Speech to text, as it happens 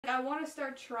I want to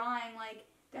start trying, like,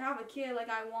 to have a kid. Like,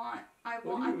 I Wait,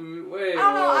 don't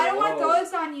know. I don't want to throw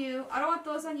this on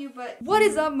you. But what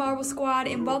is up, Marble Squad,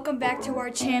 and welcome back to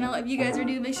our channel. If you guys are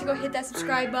new, make sure to go hit that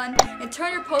subscribe button and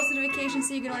turn your post notifications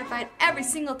so you get notified every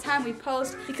single time we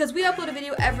post, because we upload a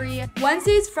video every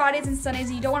Wednesdays, Fridays, and Sundays,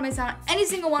 and you don't want to miss out on any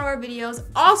single one of our videos.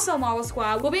 Also, Marble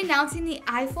Squad, we'll be announcing the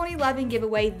iPhone 11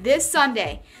 giveaway this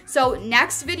Sunday. So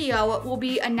next video, we'll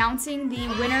be announcing the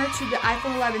winner to the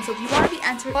iPhone 11. So if you want to be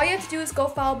entered, all you have to do is go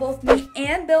follow both me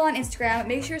and Bill on Instagram.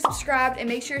 Make sure you're subscribed and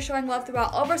make sure you're showing love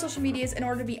throughout all of our social medias in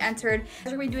order to be entered.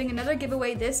 We're going to be doing another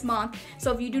giveaway this month.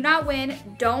 So if you do not win,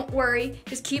 don't worry.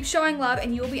 Just keep showing love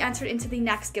and you will be entered into the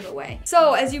next giveaway.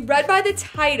 So as you read by the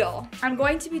title, I'm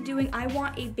going to be doing I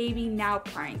Want a Baby Now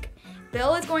prank.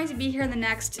 Bill is going to be here in the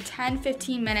next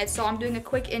 10-15 minutes, so I'm doing a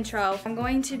quick intro. I'm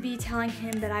going to be telling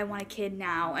him that I want a kid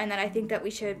now and that I think that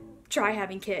we should try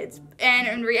having kids. And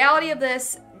in reality of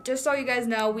this, just so you guys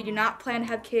know, we do not plan to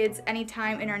have kids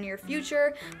anytime in our near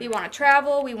future. We want to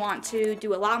travel, we want to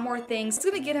do a lot more things. It's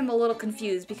gonna get him a little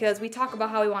confused because we talk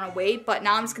about how we want to wait, but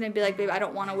now I'm just gonna be like, babe, I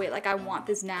don't want to wait, like I want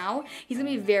this now. He's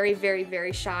gonna be very, very,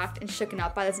 very shocked and shooken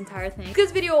up by this entire thing. Let's give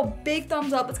this video a big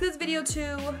thumbs up. Let's get this video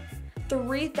to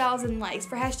 3,000 likes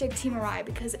for hashtag Team Mariah,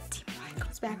 because Team Mariah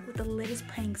comes back with the latest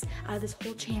pranks out of this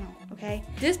whole channel, okay?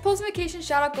 This post notification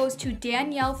shout out goes to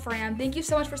Danielle Fram. Thank you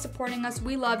so much for supporting us.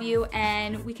 We love you,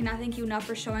 and we cannot thank you enough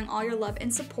for showing all your love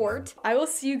and support. I will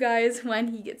see you guys when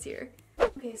he gets here.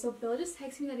 Okay, so Bill just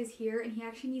texted me that he's here, and he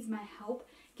actually needs my help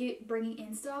bringing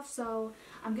in stuff, so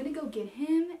I'm gonna go get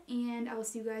him, and I will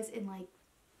see you guys in like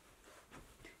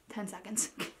 10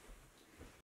 seconds.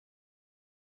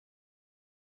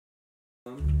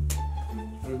 What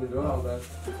are they doing all that?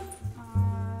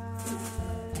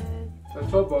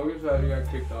 That's so bogus that you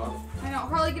got kicked off. I know.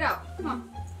 Harley, get out. Come on.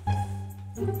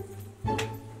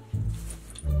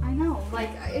 I know. Like,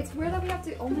 it's weird that we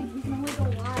can only go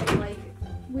live, like,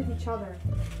 with each other.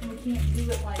 And we can't do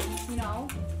it, like, you know?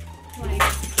 Like.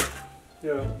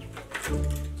 Yeah.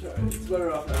 It's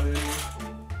better off now anyway.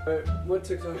 Alright, what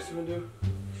TikToks do you want to do?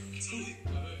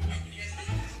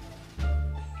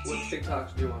 What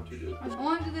TikToks do you want to do? I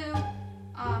want to do,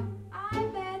 I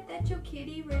bet that your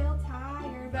kitty real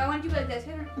tired. But I want to do like this.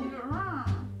 You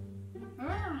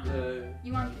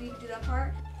want me to do that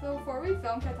part? So before we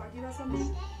film, can I talk to you about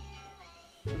something?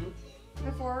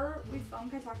 Before we film,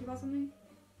 can I talk to you about something?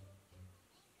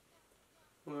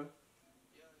 What?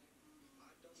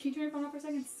 Can you turn your phone off for a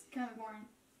second? It's kind of boring.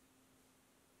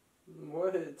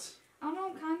 What? I don't know,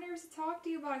 I'm kind of nervous to talk to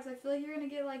you about it because I feel like you're going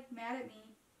to get, like, mad at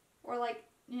me. Or, like,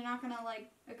 you're not going to,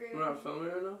 like, agree with me. We're not filming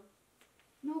right now?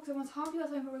 No, because I want to talk to you about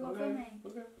something before we go filming.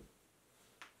 Okay.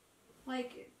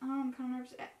 Like, I'm kind of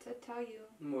nervous to tell you.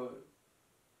 What?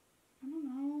 I don't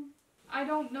know. I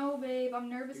don't know, babe. I'm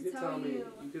nervous to tell you.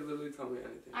 You could literally tell me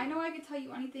anything. I know I could tell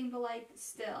you anything, but, like,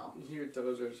 still. Your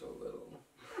toes are so little.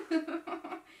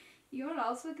 You know what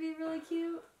else would be really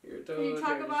cute? Your toes Can you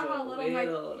talk are about so how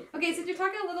little Okay, since you're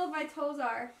talking how little my toes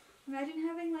are, imagine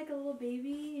having, like, a little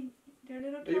baby and their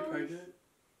little toes. Are you pregnant?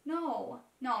 No.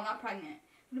 No, I'm not pregnant.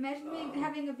 But imagine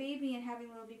having a baby and having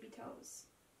little baby toes.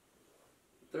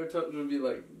 Their toes would be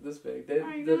like this big.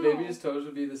 The baby's toes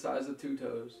would be the size of 2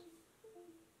 toes.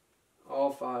 All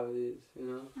 5 of these, you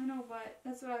know? I know, but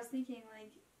that's what I was thinking,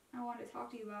 like, I wanted to talk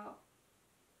to you about.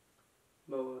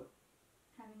 About what?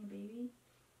 Having a baby.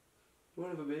 You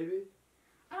want to have a baby?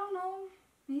 I don't know.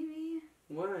 Maybe.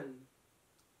 When?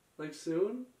 Like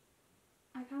soon?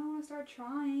 I kind of want to start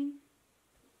trying.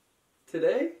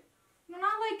 Today? No,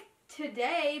 not like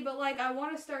today, but like I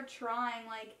want to start trying,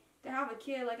 like, to have a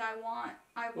kid. Like I want.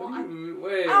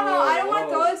 Wait. I don't know. I don't want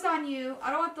to throw this on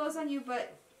you.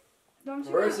 But don't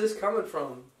you? Where is this coming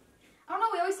from? I don't know.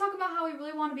 We always talk about how we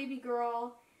really want a baby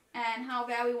girl and how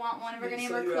bad we want one. And we're gonna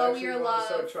name her you Chloe or Love.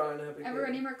 Start trying to have a kid. And we're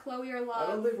gonna name her Chloe or Love.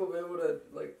 I don't think we'll be able to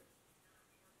like.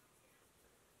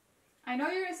 I know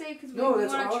you're gonna say because we no, want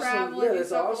that's to awesome. travel. Yeah, and that's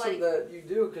stuff, awesome like, that you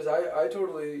do, because I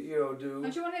totally, do.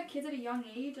 Don't you want to have kids at a young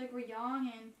age? Like, we're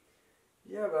young and...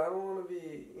 Yeah, but I don't want to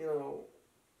be,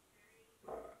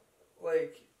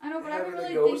 like, I know, but I've been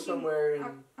really go somewhere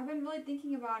and... I've been really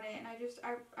thinking about it, and I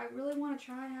really want to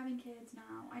try having kids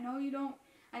now. I know you don't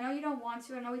want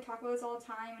to. I know we talk about this all the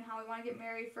time and how we want to get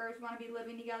married first, we want to be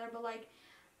living together, but, like,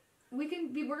 we're going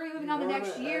to be living out the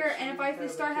next year, and if we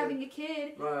start having a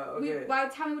kid, by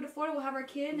the time we move to Florida, we'll have our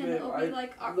kid, and then it'll be,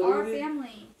 like, our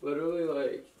family. Literally,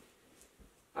 like,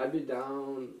 I'd be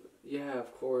down, yeah,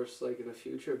 of course, like, in the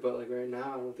future, but, like, right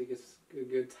now, I don't think it's a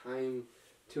good time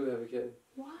to have a kid.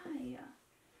 Why?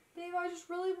 Babe, I just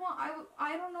really want,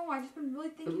 I don't know, I've just been really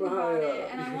thinking about it,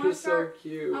 and I want to start, so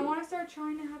cute. I want to start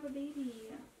trying to have a baby.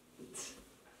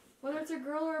 it's a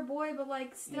girl or a boy, but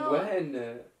like still.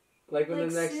 When? Like within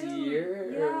the next soon.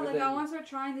 year? Yeah, or like I want to start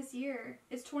trying this year.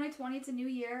 It's 2020. It's a new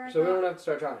year. So we don't have to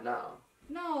start trying now.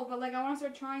 No, but like I want to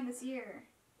start trying this year.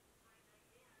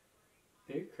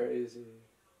 You're crazy.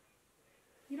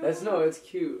 You don't it's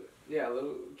cute. Yeah,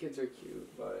 little kids are cute,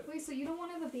 but. Wait, so you don't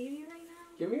want to have a baby right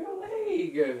now? Give me your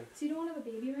leg. So you don't want to have a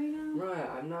baby right now? Right,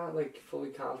 I'm not like fully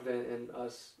confident in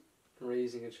us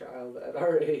raising a child at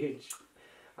our age.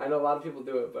 I know a lot of people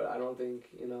do it, but I don't think,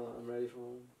 I'm ready for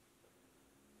them.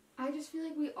 I just feel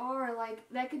like we are, like,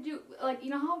 that could do, like, you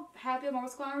know how happy the Marvel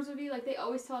Squad members would be? Like, they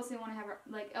always tell us they want to have,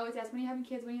 like, always ask, when are you having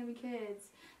kids, when are you having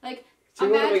kids? Like, so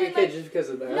you want to make a kid like, just because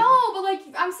of that? No, but, like,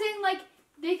 I'm saying, like,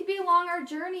 they could be along our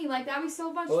journey. Like, that'd be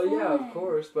so much fun. Well, yeah, of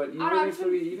course, but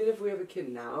even if we have a kid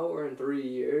now or in 3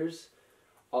 years,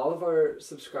 all of our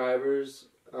subscribers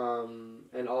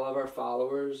and all of our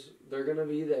followers, they're going to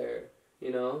be there, I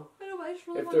know, I just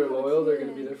really if want they're to have loyal, a they're kid.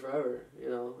 going to be there forever,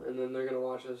 and then they're going to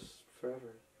watch us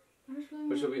forever.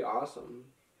 Which will be awesome.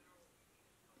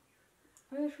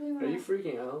 I just really want Are you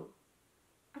freaking out?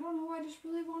 I don't know, I just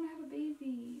really want to have a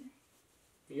baby.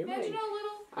 Imagine a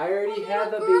little... I already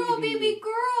have a baby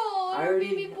girl. I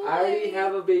already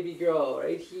have a baby girl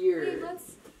right here. Hey,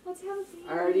 let's have a baby.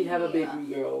 I already have a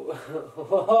baby girl.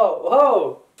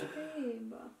 Whoa.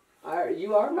 Babe.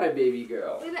 You are my baby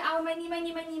girl.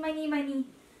 Baby, money.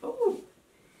 Oh.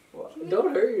 Well,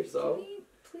 don't hurt yourself. Can we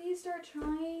please start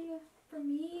trying for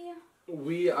me?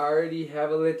 We already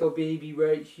have a little baby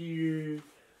right here.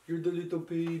 You're the little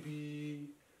baby.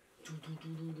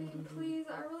 Please,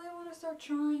 I really want to start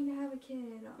trying to have a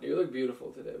kid. You look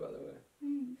beautiful today, by the way.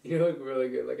 Thanks. You look really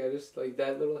good. Like, I just, like,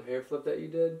 that little hair flip that you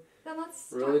did. Then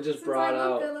let's really just brought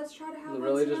out. Let's try to have one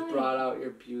really tonight. just brought out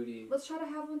your beauty. Let's try to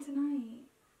have one tonight.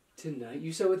 Tonight?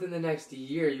 You said within the next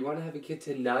year. You want to have a kid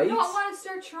tonight? No, I want to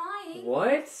start trying.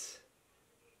 What?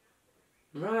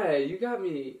 Right, you got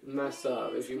me messed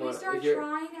up. If you want, start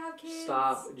trying to have kids.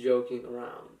 Stop joking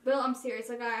around. Bill, I'm serious.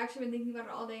 Like, I actually been thinking about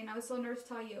it all day, and I was so nervous to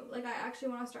tell you. Like, I actually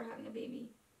want to start having a baby.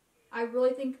 I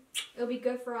really think it'll be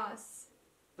good for us.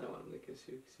 I want him to kiss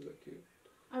you because you look cute.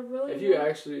 I really. If you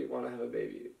actually want to have a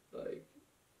baby, like.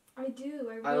 I do.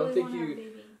 I really I don't think want to have a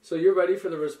baby. So you're ready for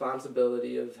the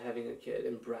responsibility of having a kid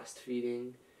and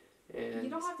breastfeeding, and. You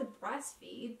don't have to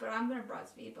breastfeed, but I'm gonna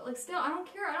breastfeed. But like, still, I don't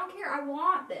care. I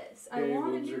want this. I your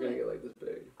want to boobs do are gonna it. get like this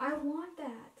big. I want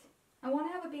that. I want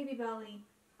to have a baby belly.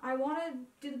 I want to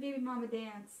do the baby mama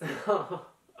dance.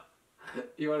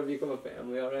 You want to become a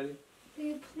family already?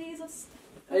 Babe, please, let's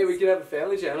Hey, we could have a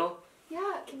family channel.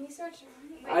 Yeah, can we start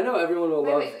trying? I know everyone will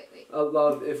wait.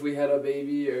 love if we had a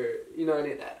baby or,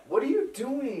 any of that. What are you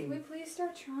doing? Can we please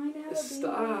start trying to have a baby?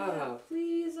 Stop.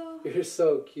 Please. You're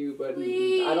so cute, but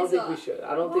Please. I don't think we should.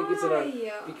 I don't think it's in our...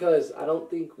 Because I don't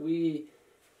think we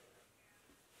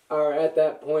are at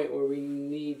that point where we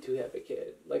need to have a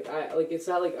kid. It's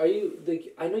not like, are you...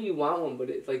 Like, I know you want one, but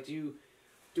it's like, can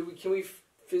we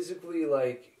physically,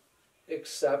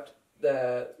 accept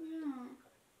that...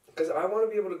 Because I want to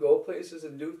be able to go places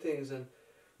and do things, and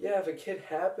yeah, if a kid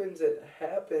happens, it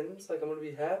happens. Like, I'm going to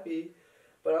be happy,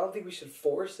 but I don't think we should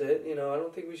force it, I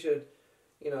don't think we should,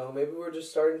 maybe we're just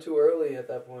starting too early at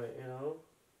that point, I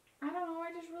don't know,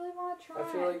 I just really want to try. I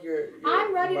feel like your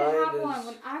I'm ready to have is... one.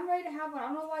 When I'm ready to have one, I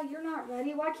don't know why you're not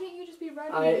ready. Why can't you just be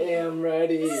ready? I am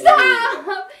ready.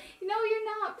 Stop! No, you're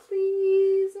not,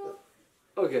 please.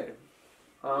 Okay.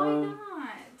 Why not?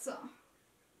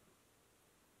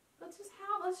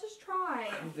 Let's just try.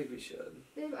 I don't think we should.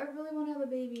 Babe, I really want to have a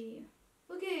baby.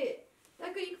 Look at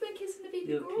that girl. You've been kissing the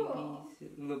baby girl.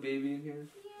 Little baby in here?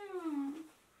 Yeah.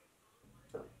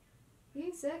 No. You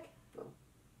getting sick? No.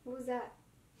 What was that?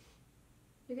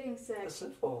 You're getting sick. A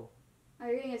sniffle. Oh,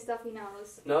 you're getting a stuffy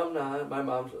nose. No, I'm not. My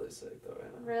mom's really sick, though,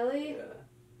 right now. Really? Yeah.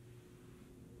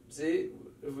 See,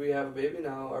 if we have a baby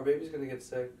now, our baby's going to get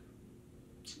sick.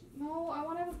 No, I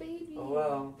want to have a baby. Oh,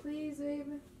 well. Please,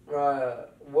 babe. Raya,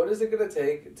 what is it going to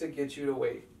take to get you to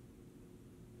wait?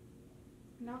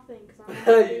 Nothing,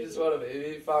 because You just want a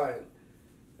baby? Fine.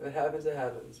 If it happens, it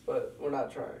happens, but we're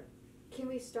not trying. Can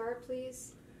we start,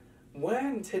 please?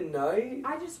 When? Tonight?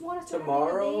 I just want to start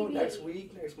Tomorrow? having a baby. Next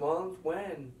week? Next month?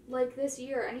 When? Like this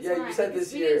year, anytime. Yeah, you said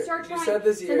this We year. need to start trying. You said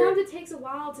this year. Sometimes it takes a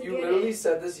while to You get it. literally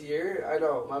said this year? I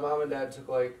know. My mom and dad took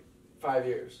 5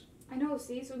 years. I know,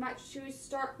 see? So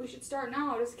we should start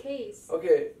now, just in case.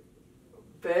 Okay.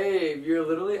 Babe, you're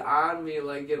literally on me,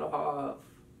 get off.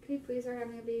 Can you please start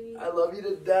having a baby? I love you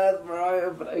to death,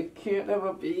 Mariah, but I can't have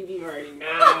a baby right now.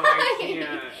 I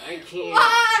can't.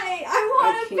 Why? I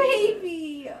want a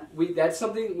baby. That's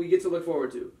something we get to look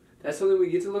forward to. I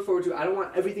don't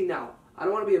want everything now. I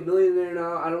don't want to be a millionaire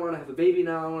now. I don't want to have a baby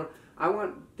now. I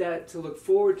want that to look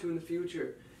forward to in the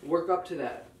future. Work up to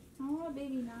that. I want a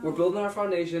baby now. We're building our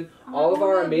foundation. All of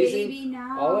our amazing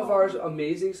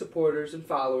supporters and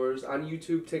followers on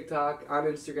YouTube, TikTok, on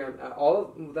Instagram, all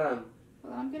of them.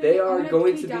 Well, they are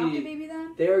going to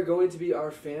be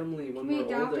our family when we're older. Can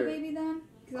we adopt a baby then?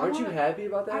 Aren't you happy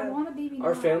about that? I want a baby now.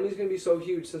 Our family's going to be so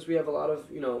huge since we have a lot of,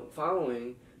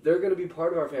 following. They're going to be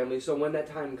part of our family. So when that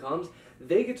time comes,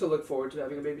 they get to look forward to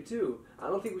having a baby too. I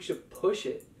don't think we should push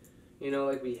it.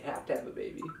 Like we have to have a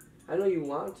baby. I know you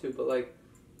want to, but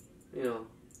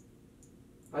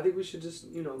I think we should just,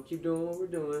 keep doing what we're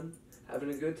doing,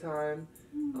 having a good time,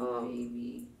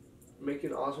 baby.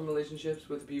 Making awesome relationships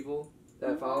with people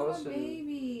that follow us.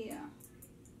 Baby.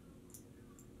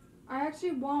 I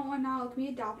actually want one now. Can we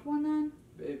adopt one then?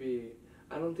 Baby,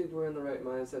 I don't think we're in the right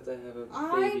mindset to have a baby.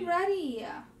 I'm ready.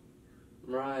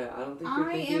 Mariah, I don't think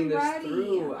you're thinking this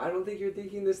through. I don't think you're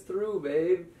thinking this through,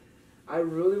 babe. I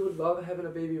really would love having a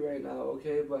baby right now,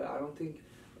 okay? But I don't think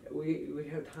we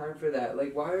have time for that.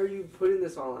 Like, why are you putting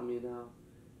this all on me now?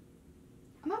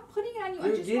 I'm not putting it on you.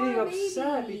 You're I just want a baby. getting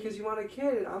upset because you want a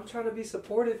kid, and I'm trying to be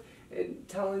supportive and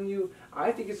telling you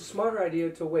I think it's a smarter idea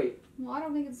to wait. Well, I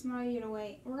don't think it's a smart idea to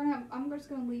wait. I'm just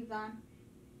gonna leave then.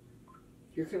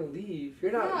 You're gonna leave.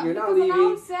 You're not because leaving.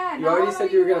 Now I'm sad. You already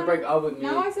said you were gonna break up with me.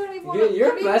 Now I said I don't even want to.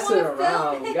 You're messing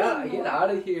around. Get out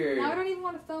of here. Now I don't even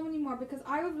want to film anymore because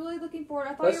I was really looking forward.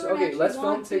 I thought you were gonna actually let's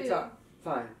want film TikTok.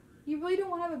 Fine. You really don't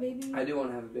want to have a baby? I do want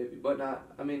to have a baby, but not.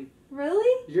 I mean.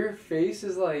 Really? Your face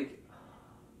is like.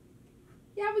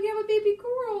 Yeah, we can have a baby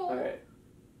girl. All right.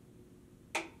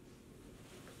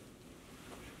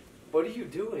 What are you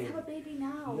doing? Have a baby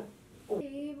now. No. Oh.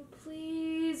 Babe,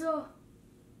 please. Oh.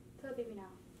 Have a baby now.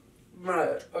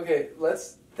 Right. Okay,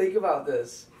 let's think about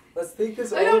this. Let's think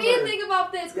this over. I don't need to think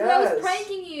about this because I was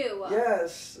pranking you.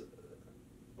 Yes.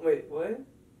 Wait, what?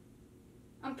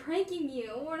 I'm pranking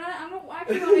you. I'm not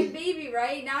actually having a baby,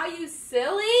 right? Now you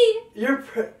silly? You're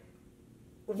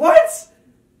what?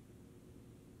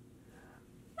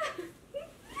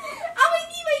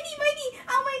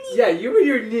 My knee. Yeah, you and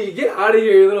your knee. Get out of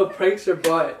here, you little prankster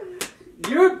butt.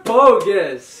 You're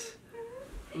bogus.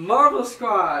 Marble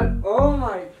Squad. Oh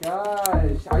my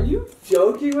gosh. Are you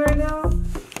joking right now?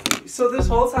 So this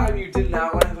whole time you did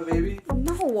not want to have a baby?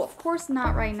 No, of course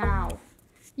not right now.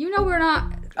 You know we're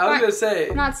not. I was gonna say.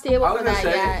 We're not stable for that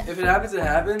yet. If it happens, it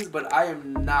happens. But I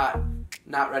am not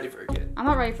ready for a kid. I'm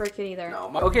not ready for a kid either.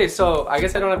 No. Okay, so I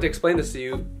guess I don't have to explain this to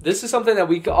you. This is something that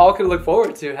we all can look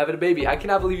forward to, having a baby. I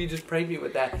cannot believe you just pranked me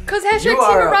with that. Because Team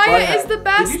Mariah is the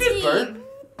best Did you just burp?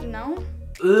 No.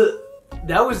 Ugh.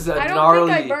 That was a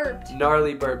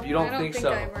gnarly burp. You don't think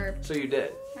so? I burped. So you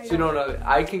did. So you don't know.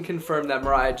 I can confirm that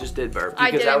Mariah just did burp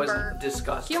because that was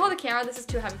disgusting. Can you hold the camera? This is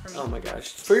too heavy for me. Oh my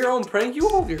gosh! For your own prank, you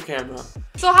hold your camera.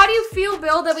 So how do you feel,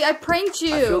 Bill? That I pranked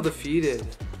you? I feel defeated.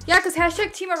 Yeah, because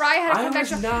Team Mariah had to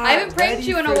come back. I haven't pranked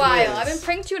you in a while. I haven't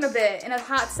pranked you in a bit, in a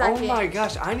hot second. Oh my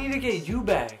gosh! I need to get you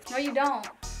back. No, you don't.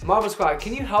 Marble Squad,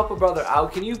 can you help a brother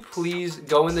out? Can you please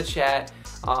go in the chat?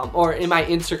 Or in my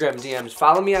Instagram DMs.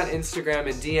 Follow me on Instagram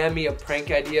and DM me a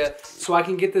prank idea so I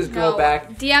can get this girl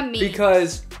back. DM me.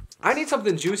 Because I need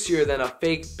something juicier than a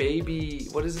fake baby.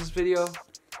 What is this video?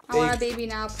 I want a baby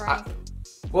now prank.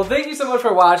 Well, thank you so much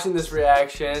for watching this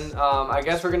reaction. I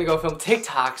guess we're going to go film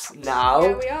TikToks now.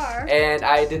 Yeah, we are. And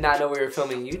I did not know we were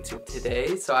filming YouTube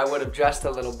today, so I would have dressed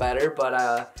a little better,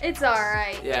 but it's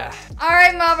alright. Yeah.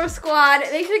 Alright, Marble Squad.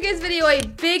 Make sure to give this video a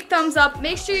big thumbs up.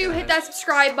 Make sure you hit that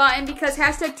subscribe button because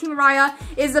Team Mariah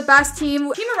is the best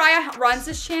team. Team Mariah runs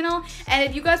this channel, and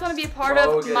if you guys want to be a part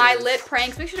of my lit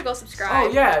pranks, make sure to go subscribe.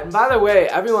 Oh, yeah. And by the way,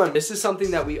 everyone, this is something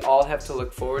that we all have to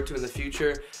look forward to in the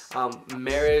future.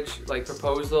 Marriage, like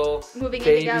proposal, moving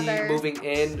baby, in together,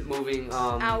 moving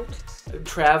out,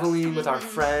 traveling with our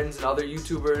friends and other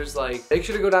YouTubers. Like, make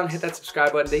sure to go down and hit that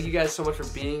subscribe button. Thank you guys so much for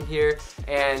being here.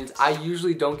 And I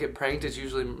usually don't get pranked. It's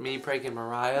usually me pranking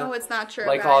Mariah. No, it's not true,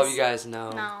 like guys. all of you guys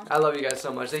know. No. I love you guys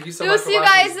so much. Thank you so much for watching. We'll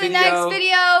see you guys in the next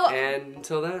video. And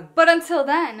until then. But until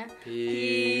then,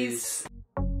 peace.